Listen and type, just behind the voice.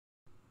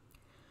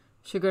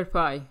Sugar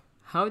pie.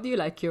 How do you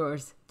like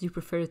yours? Do you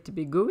prefer it to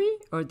be gooey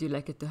or do you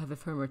like it to have a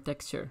firmer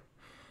texture?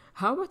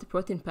 How about the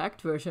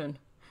protein-packed version?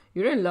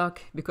 You're in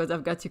luck because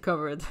I've got you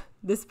covered.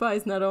 This pie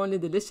is not only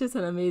delicious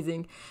and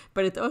amazing,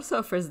 but it also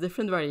offers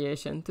different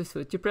variation to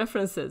suit your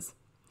preferences.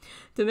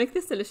 To make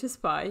this delicious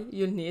pie,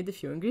 you'll need a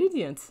few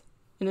ingredients.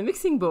 In a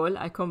mixing bowl,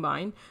 I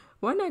combine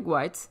 1 egg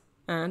white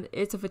and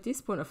 1/8 of a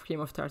teaspoon of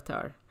cream of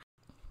tartare.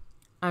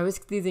 I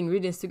whisk these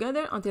ingredients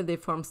together until they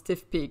form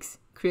stiff peaks,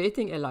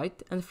 creating a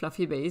light and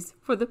fluffy base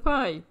for the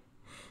pie.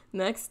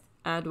 Next,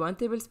 add 1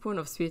 tablespoon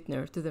of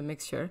sweetener to the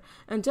mixture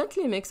and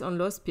gently mix on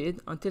low speed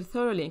until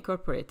thoroughly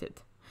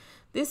incorporated.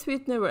 This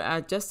sweetener will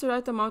add just the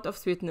right amount of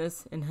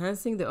sweetness,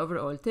 enhancing the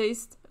overall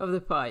taste of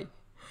the pie.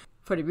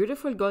 For a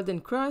beautiful golden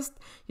crust,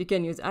 you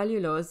can use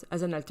allulose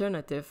as an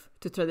alternative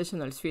to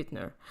traditional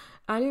sweetener.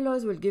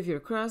 Allulose will give your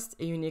crust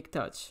a unique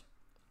touch.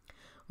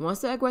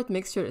 Once the egg white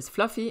mixture is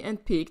fluffy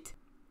and peaked,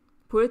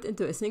 pour it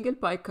into a single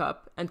pie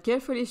cup and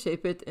carefully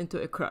shape it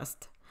into a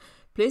crust.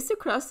 Place the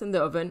crust in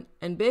the oven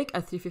and bake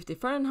at 350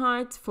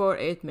 Fahrenheit for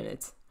 8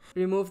 minutes.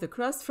 Remove the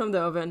crust from the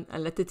oven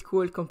and let it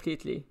cool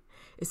completely.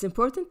 It's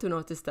important to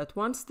notice that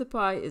once the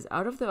pie is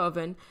out of the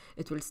oven,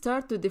 it will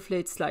start to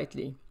deflate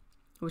slightly,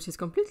 which is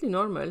completely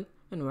normal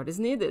and what is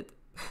needed.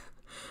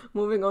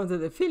 Moving on to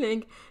the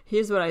filling,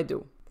 here's what I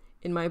do.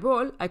 In my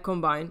bowl, I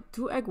combine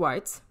 2 egg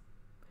whites,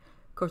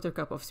 1/4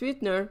 cup of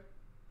sweetener,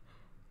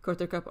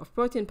 1/4 cup of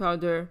protein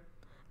powder,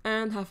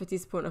 and 1/2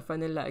 teaspoon of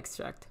vanilla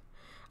extract.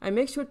 I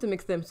make sure to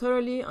mix them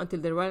thoroughly until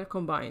they're well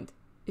combined.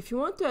 If you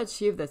want to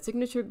achieve that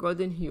signature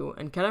golden hue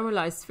and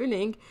caramelized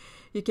filling,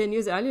 you can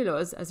use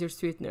allulose as your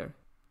sweetener.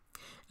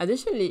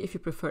 Additionally, if you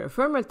prefer a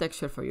firmer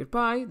texture for your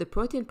pie, the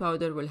protein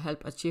powder will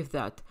help achieve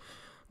that.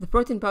 The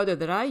protein powder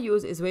that I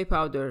use is whey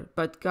powder,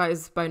 but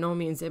guys, by no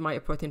means am I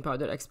a protein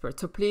powder expert,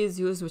 so please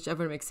use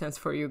whichever makes sense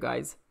for you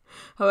guys.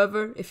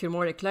 However, if you're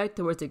more inclined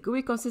towards a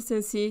gooey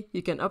consistency,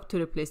 you can opt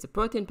to replace the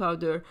protein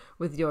powder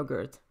with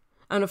yogurt.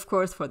 And of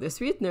course, for the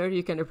sweetener,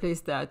 you can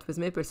replace that with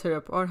maple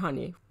syrup or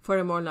honey for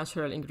a more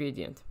natural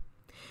ingredient.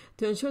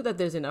 To ensure that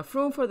there's enough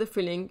room for the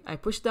filling, I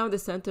push down the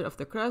center of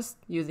the crust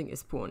using a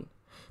spoon.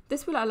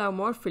 This will allow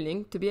more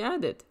filling to be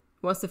added.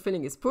 Once the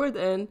filling is poured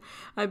in,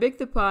 I bake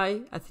the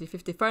pie at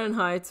 350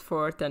 Fahrenheit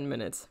for 10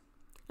 minutes.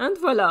 And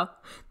voila!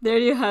 There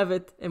you have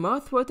it, a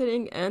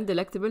mouth-watering and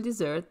delectable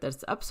dessert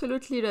that's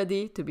absolutely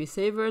ready to be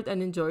savored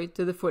and enjoyed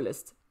to the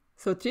fullest.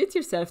 So treat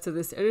yourself to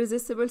this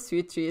irresistible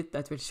sweet treat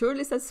that will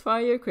surely satisfy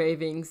your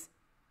cravings.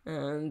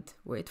 And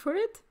wait for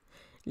it,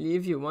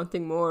 leave you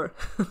wanting more.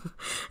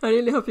 I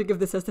really hope you give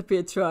this recipe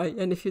a try,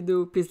 and if you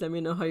do, please let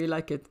me know how you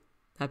like it.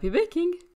 Happy baking!